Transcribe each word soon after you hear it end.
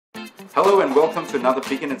Hello and welcome to another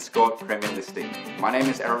Biggin & Scott Premier listing. My name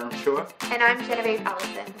is Aaron Shua. And I'm Genevieve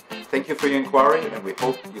Allison. Thank you for your inquiry and we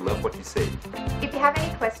hope you love what you see. If you have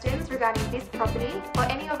any questions regarding this property or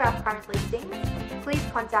any of our current listings, please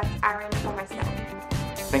contact Aaron or myself.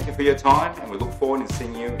 Thank you for your time and we look forward to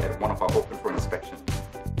seeing you at one of our open for inspection.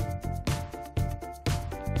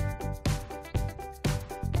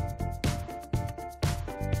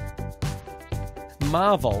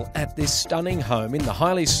 Marvel at this stunning home in the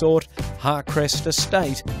highly sought Harcrest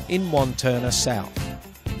Estate in Wantirna South.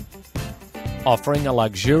 Offering a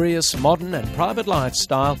luxurious, modern and private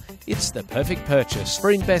lifestyle, it's the perfect purchase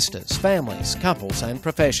for investors, families, couples and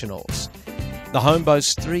professionals. The home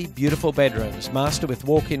boasts 3 beautiful bedrooms, master with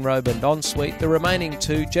walk-in robe and ensuite, the remaining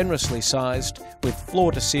 2 generously sized with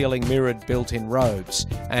floor-to-ceiling mirrored built-in robes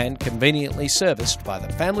and conveniently serviced by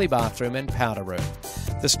the family bathroom and powder room.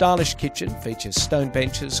 The stylish kitchen features stone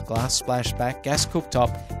benches, glass splashback, gas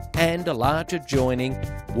cooktop and a large adjoining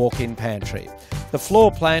walk-in pantry. The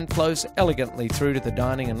floor plan flows elegantly through to the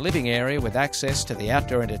dining and living area with access to the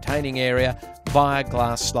outdoor entertaining area via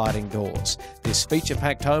glass sliding doors. This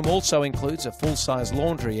feature-packed home also includes a full-size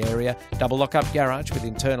laundry area, double lock-up garage with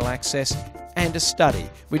internal access and a study,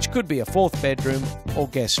 which could be a 4th bedroom or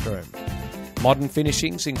guest room. Modern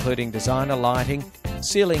finishings including designer lighting,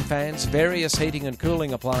 ceiling fans, various heating and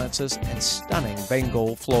cooling appliances and stunning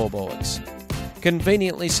Bengal floorboards.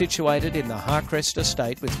 Conveniently situated in the Harcrest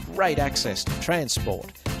Estate with great access to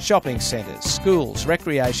transport, shopping centres, schools,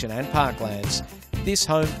 recreation and parklands, this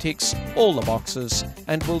home ticks all the boxes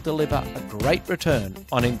and will deliver a great return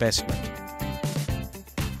on investment.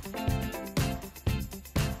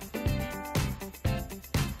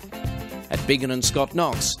 At Biggin & Scott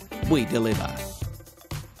Knox, we deliver.